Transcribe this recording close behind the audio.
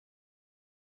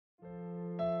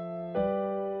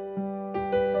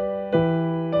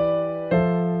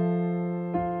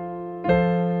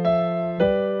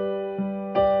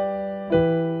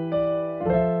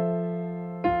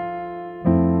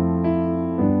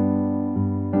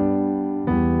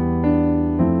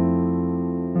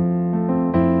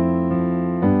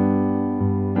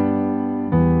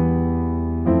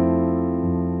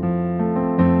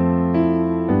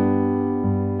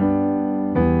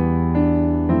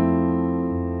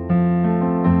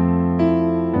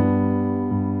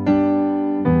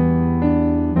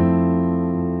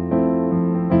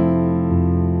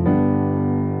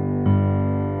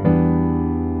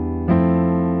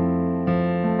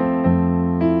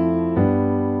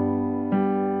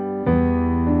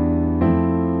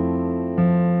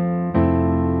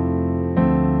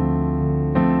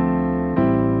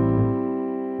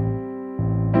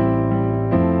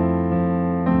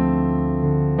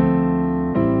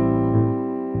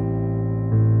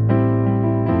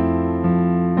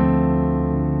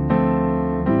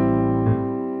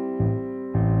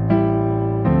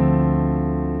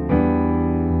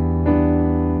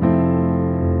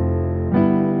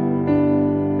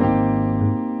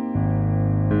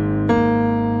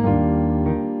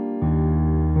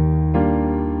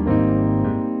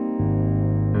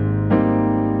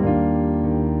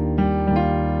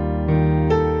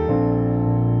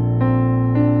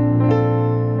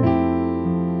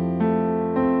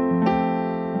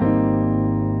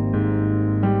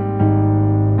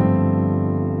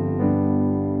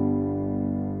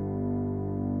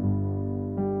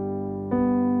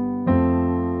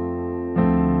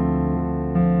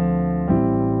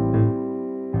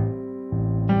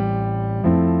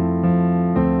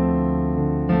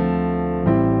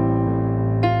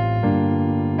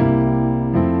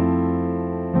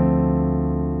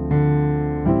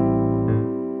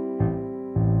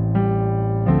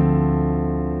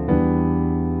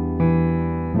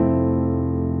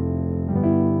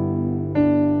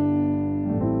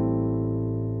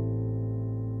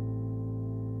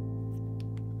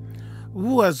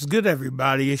What's good,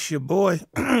 everybody? It's your boy,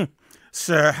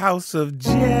 Sir House of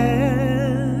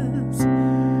Jazz.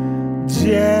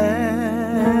 Jazz.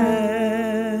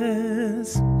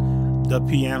 The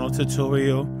piano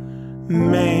tutorial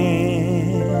man.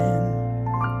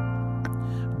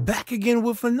 Back again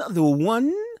with another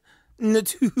one, a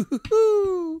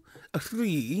two, a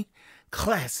three,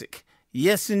 classic.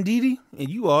 Yes, indeedy. And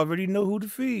you already know who to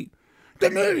feed. The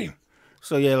name.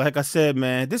 So yeah, like I said,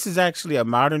 man, this is actually a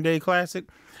modern day classic.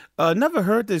 Never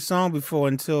heard this song before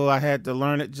until I had to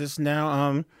learn it just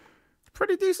now.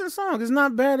 Pretty decent song. It's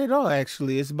not bad at all,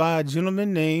 actually. It's by a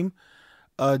gentleman named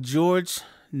George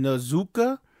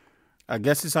Nozuka. I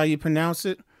guess is how you pronounce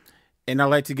it. And I'd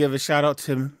like to give a shout out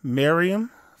to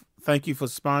Miriam. Thank you for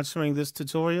sponsoring this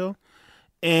tutorial.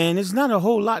 And it's not a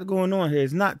whole lot going on here.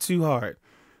 It's not too hard.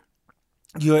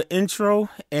 Your intro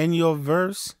and your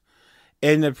verse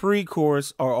and the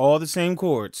pre-chorus are all the same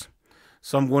chords.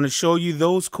 So I'm going to show you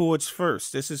those chords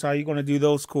first. This is how you're going to do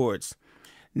those chords.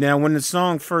 Now, when the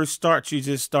song first starts, you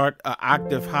just start an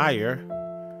octave higher.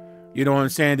 You know what I'm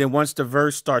saying? Then once the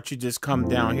verse starts, you just come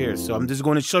down here. So I'm just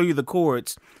going to show you the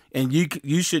chords, and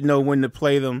you should know when to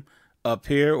play them up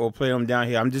here or play them down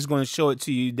here. I'm just going to show it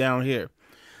to you down here.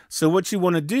 So what you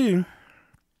want to do,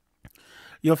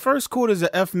 your first chord is an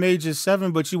F major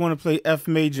 7, but you want to play F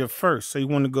major first. So you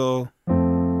want to go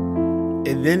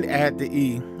and then add the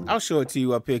E. I'll show it to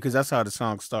you up here because that's how the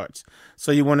song starts.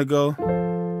 So you want to go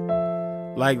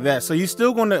like that. So you're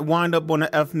still going to wind up on an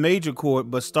F major chord,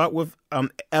 but start with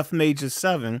F major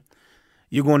 7.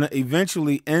 You're going to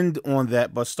eventually end on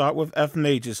that, but start with F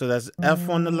major. So that's F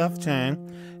on the left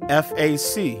hand, F, A,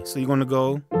 C. So you're going to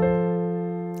go,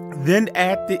 then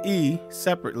add the E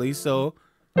separately. So,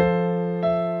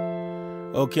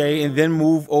 okay, and then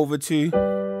move over to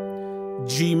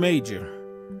G major.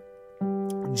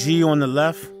 G on the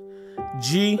left,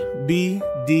 G, B,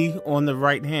 D on the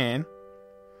right hand.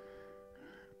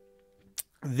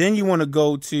 Then you want to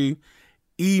go to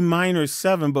E minor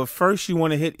 7, but first you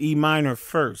want to hit E minor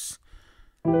first.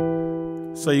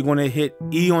 So you're going to hit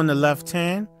E on the left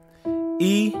hand,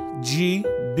 E, G,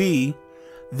 B.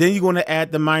 Then you're going to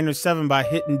add the minor 7 by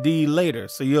hitting D later.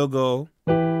 So you'll go,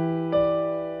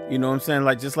 you know what I'm saying,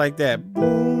 like just like that.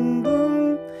 Boom,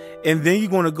 boom. And then you're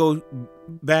going to go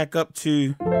back up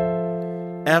to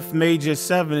F major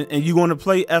 7, and you're going to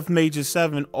play F major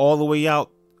 7 all the way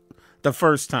out the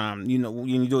first time. You know, when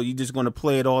you do it, you're just going to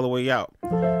play it all the way out.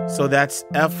 So that's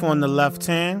F on the left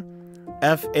hand,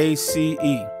 F, A, C,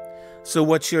 E. So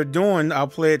what you're doing, I'll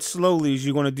play it slowly, is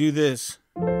you're going to do this.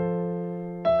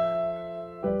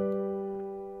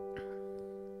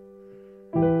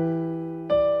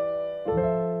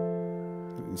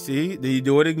 See, then you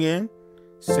do it again.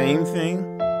 Same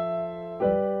thing.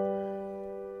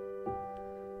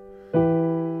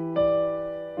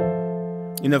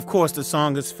 And of course, the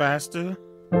song is faster.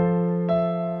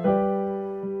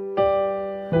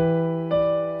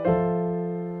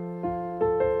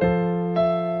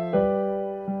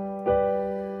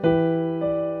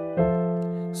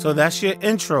 So that's your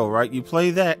intro, right? You play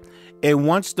that. And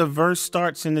once the verse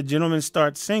starts and the gentleman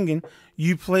starts singing,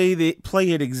 you play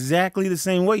it exactly the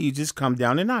same way. You just come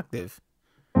down an octave.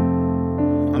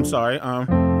 I'm sorry.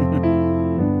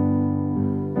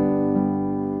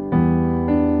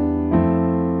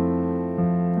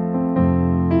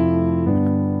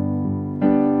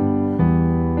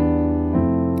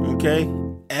 Okay,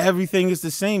 everything is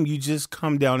the same. You just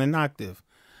come down an octave.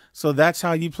 So that's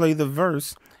how you play the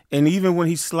verse. And even when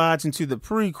he slides into the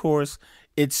pre-chorus,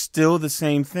 it's still the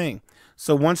same thing.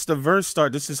 So once the verse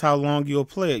starts, this is how long you'll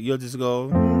play it. You'll just go.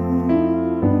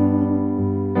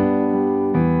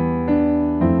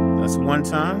 That's one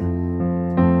time.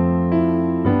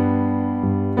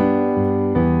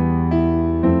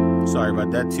 Sorry about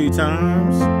that. 2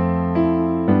 times.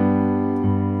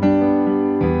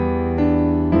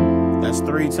 That's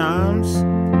 3 times.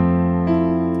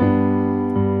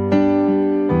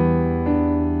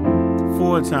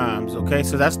 4 times. Okay,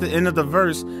 so that's the end of the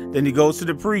verse. Then he goes to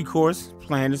the pre-chorus,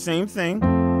 playing the same thing.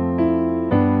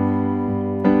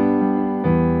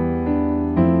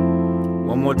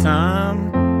 One more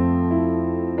time.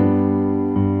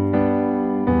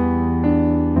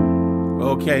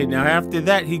 Okay, now after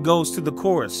that, he goes to the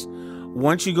chorus.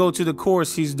 Once you go to the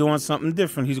chorus, he's doing something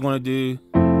different. He's going to do.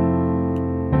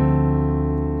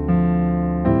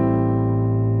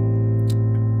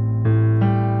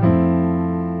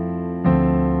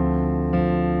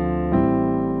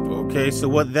 Okay, so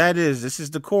what that is, this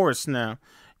is the chorus now.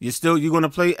 You're going to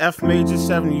play F major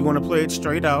 7. You're going to play it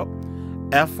straight out.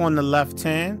 F on the left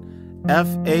hand, F,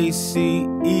 A, C,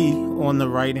 E on the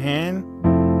right hand.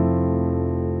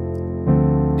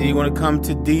 Then you're going to come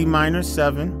to D minor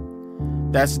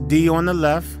 7. That's D on the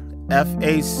left, F,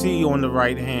 A, C on the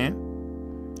right hand.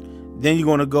 Then you're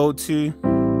going to go to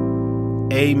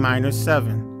A minor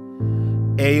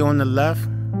 7. A on the left,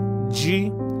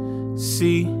 G,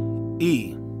 C,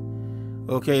 E.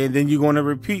 Okay, and then you're going to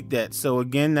repeat that. So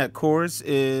again, that chorus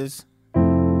is,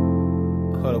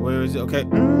 hold on, where is it? Okay.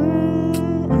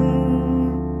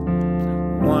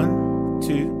 1,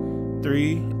 2,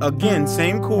 3. Again,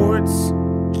 same chords.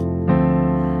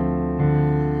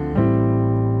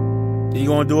 Then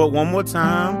you're going to do it one more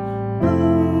time.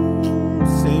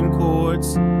 Same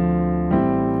chords.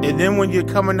 And then when you're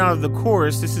coming out of the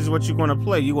chorus, this is what you're going to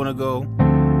play. You're going to go.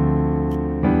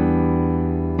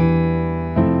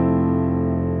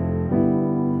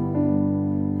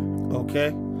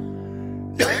 Okay.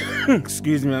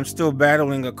 Excuse me, I'm still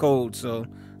battling a cold. So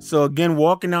again,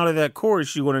 walking out of that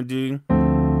chorus, you're going to do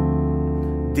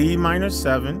D minor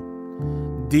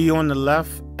 7, D on the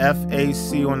left, F, A,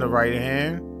 C on the right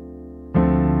hand.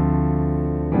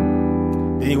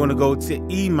 Then you're going to go to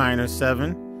E minor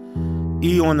 7,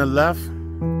 E on the left,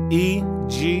 E,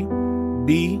 G,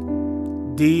 B,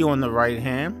 D on the right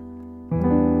hand.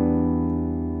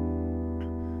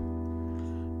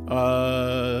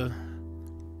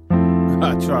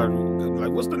 I tried,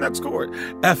 like, what's the next chord?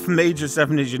 F major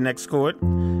 7 is your next chord.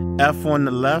 F on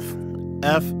the left,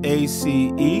 F, A,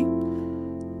 C, E.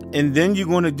 And then you're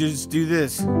going to just do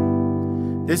this.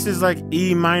 This is like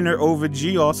E minor over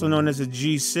G, also known as a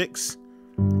G6.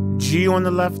 G on the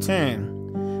left hand.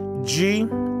 G,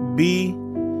 B,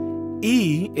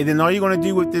 E. And then all you're going to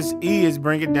do with this E is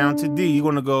bring it down to D. You're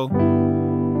going to go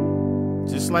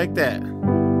just like that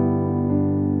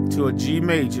to a G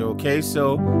major, okay?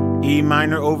 So E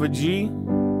minor over G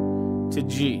to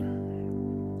G.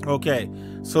 Okay,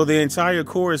 so the entire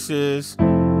chorus is,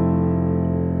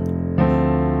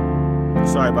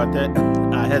 sorry about that,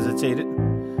 I hesitated.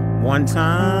 One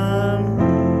time,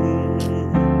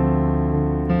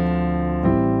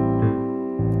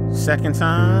 second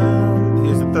time,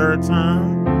 here's the third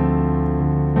time.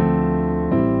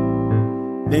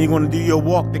 Then you're going to do your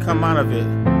walk to come out of it.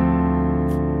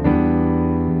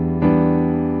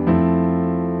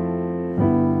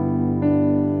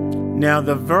 Now,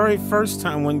 the very first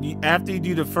time, after you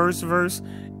do the first verse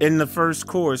in the first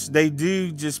chorus, they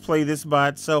do just play this by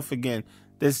itself again.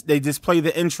 They just play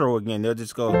the intro again. They'll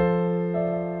just go.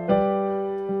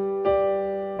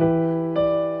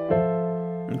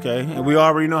 Okay, and we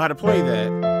already know how to play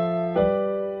that.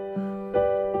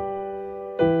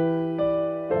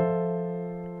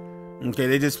 Okay,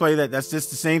 they just play that. That's just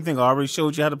the same thing. I already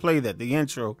showed you how to play that, the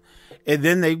intro. And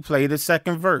then they play the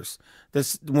second verse.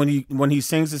 When he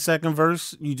sings the second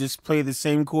verse, you just play the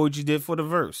same chords you did for the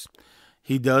verse.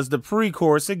 He does the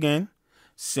pre-chorus again,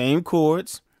 same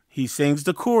chords. He sings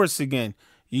the chorus again.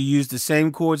 You use the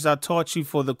same chords I taught you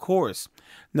for the chorus.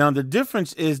 Now, the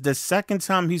difference is the second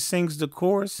time he sings the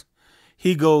chorus,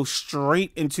 he goes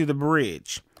straight into the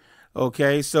bridge.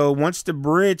 Okay, so once the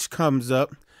bridge comes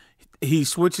up, he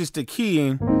switches the key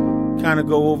and kind of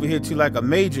go over here to like a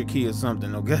major key or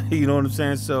something, okay? You know what I'm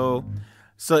saying? So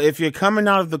if you're coming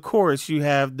out of the chorus, you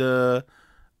have the,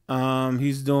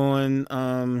 he's doing,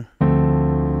 and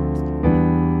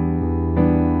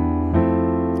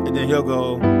then he'll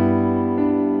go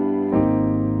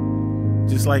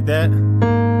just like that.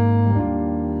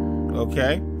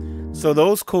 Okay. So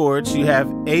those chords, you have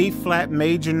A flat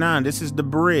major 9. This is the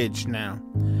bridge now.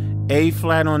 A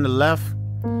flat on the left,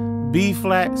 B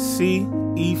flat, C,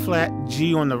 E flat,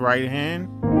 G on the right hand.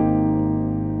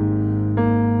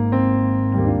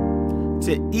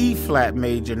 To E flat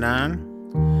major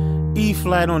 9, E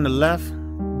flat on the left,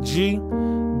 G,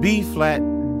 B flat,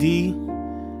 D,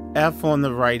 F on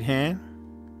the right hand.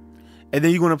 And then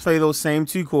you're going to play those same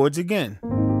two chords again.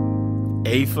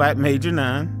 A flat major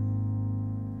 9,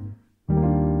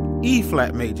 E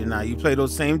flat major 9. You play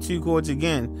those same two chords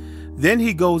again. Then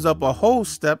he goes up a whole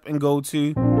step and go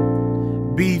to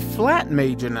B flat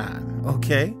major 9.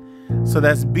 Okay, so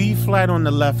that's B flat on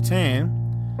the left hand,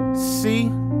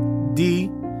 C, D,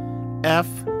 F,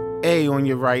 A on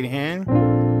your right hand,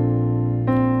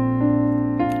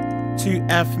 to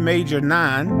F major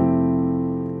 9.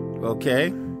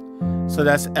 Okay, so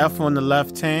that's F on the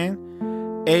left hand,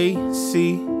 A,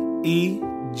 C, E,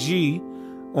 G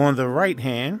on the right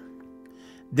hand.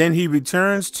 Then he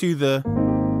returns to the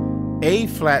A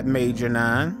flat major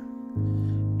 9,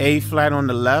 A flat on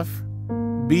the left,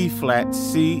 B flat,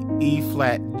 C, E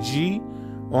flat, G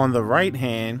on the right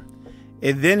hand.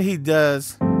 And then he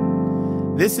does,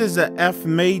 this is a F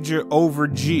major over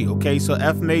G, okay? So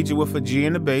F major with a G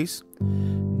in the bass,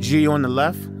 G on the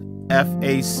left, F,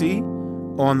 A, C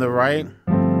on the right.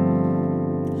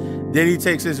 Then he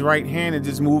takes his right hand and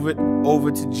just move it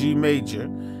over to G major,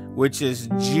 which is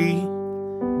G,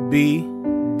 B,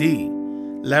 D.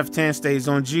 Left hand stays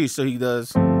on G, so he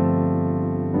does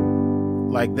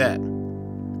like that.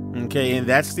 Okay, and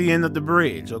that's the end of the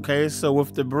bridge. Okay, so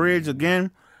with the bridge,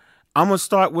 again, I'm going to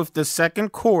start with the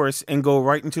second chorus and go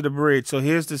right into the bridge. So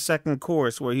here's the second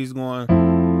chorus where he's going.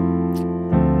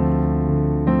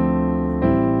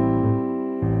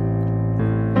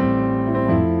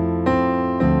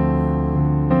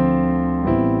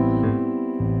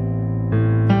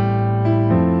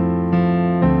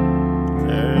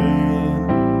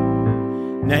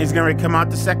 Now he's going to come out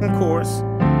the second chorus.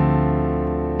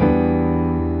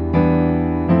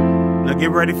 Now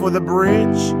get ready for the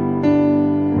bridge.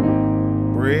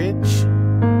 Bridge.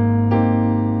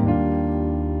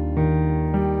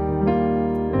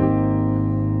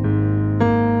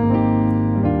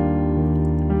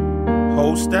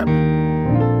 Whole step.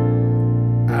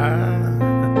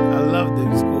 I love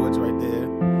these chords right there.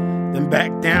 Then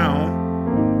back down.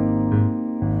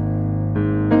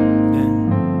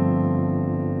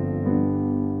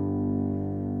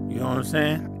 I'm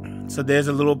saying? So there's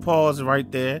a little pause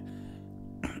right there.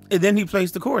 And then he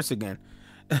plays the chorus again.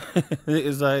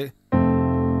 It's like,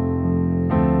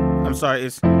 I'm sorry,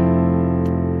 it's now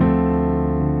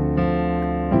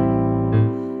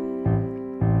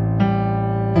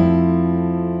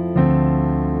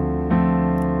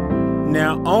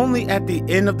only at the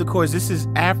end of the chorus. This is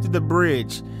after the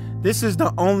bridge. This is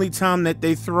the only time that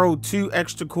they throw 2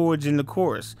 extra chords in the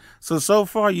chorus. So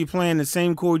far you're playing the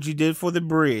same chord you did for the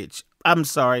bridge. I'm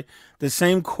sorry, the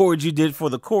same chord you did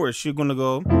for the chorus. You're gonna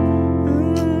go.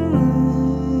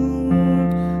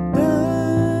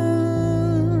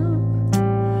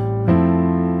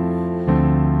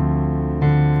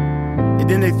 And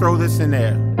then they throw this in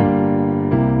there.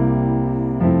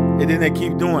 And then they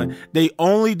keep doing. They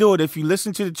only do it if you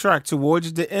listen to the track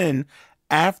towards the end.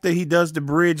 After he does the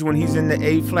bridge when he's in the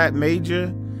A flat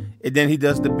major, and then he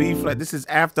does the B flat. This is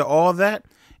after all that,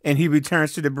 and he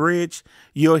returns to the bridge.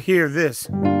 You'll hear this.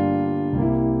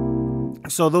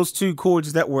 So those 2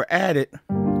 chords that were added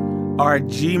are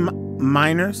G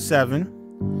minor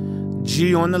 7,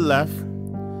 G on the left,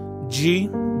 G,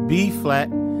 B flat,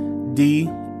 D,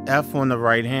 F on the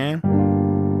right hand,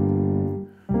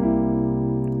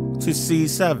 to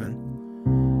C7,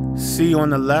 C on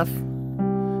the left,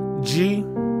 G,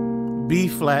 B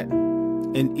flat,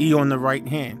 and E on the right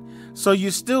hand. So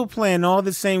you're still playing all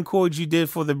the same chords you did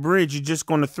for the bridge. You're just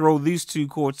going to throw these 2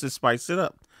 chords to spice it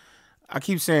up. I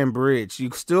keep saying bridge.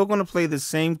 You're still going to play the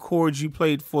same chords you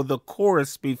played for the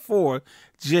chorus before.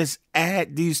 Just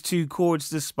add these 2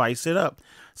 chords to spice it up.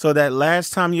 So that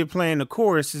last time you're playing the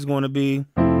chorus is going to be.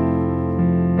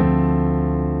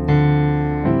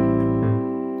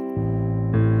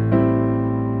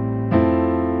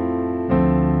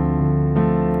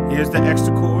 Here's the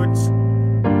extra chords.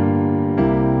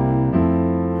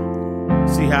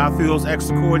 See how I feel those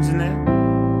extra chords in there?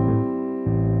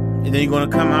 And then you're going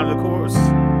to come out of the chorus.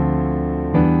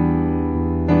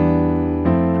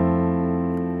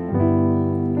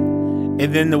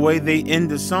 And then the way they end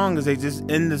the song is they just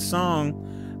end the song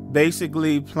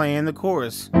basically playing the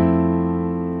chorus. And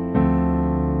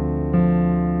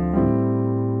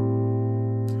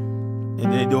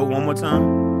then they do it one more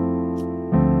time.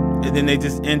 And then they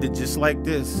just end it just like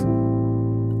this.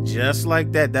 Just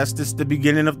like that. That's just the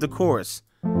beginning of the chorus.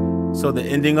 So the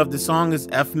ending of the song is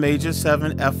F major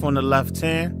 7, F on the left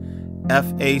hand, F,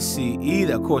 A, C, E.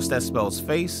 Of course, that spells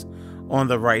face on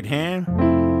the right hand.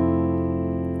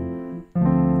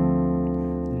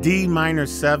 D minor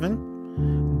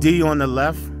 7, D on the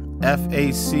left, F,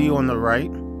 A, C on the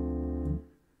right,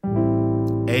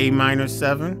 A minor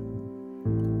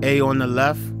 7, A on the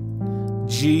left,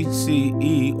 G, C,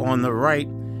 E on the right,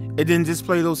 and then just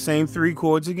play those same 3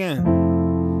 chords again.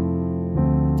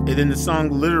 And then the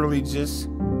song literally just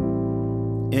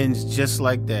ends just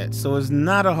like that. So it's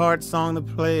not a hard song to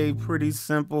play, pretty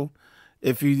simple.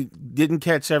 If you didn't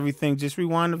catch everything, just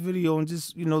rewind the video and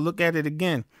just, look at it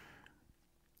again.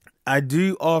 I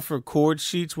do offer chord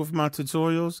sheets with my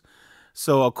tutorials.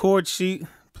 So a chord sheet,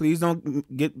 please don't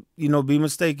be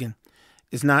mistaken.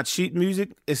 It's not sheet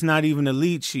music. It's not even a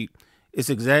lead sheet. It's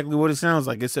exactly what it sounds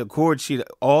like. It's a chord sheet.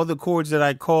 All the chords that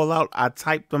I call out, I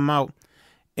type them out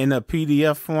in a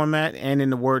PDF format and in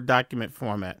the Word document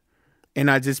format. And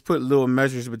I just put little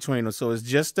measures between them. So it's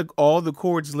just all the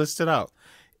chords listed out.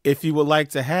 If you would like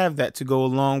to have that to go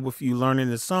along with you learning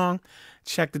the song,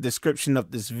 check the description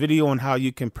of this video on how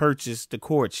you can purchase the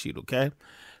chord sheet, okay?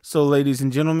 So ladies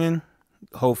and gentlemen,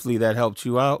 hopefully that helped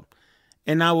you out.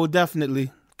 And I will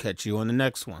definitely Catch you on the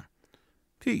next one.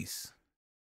 Peace.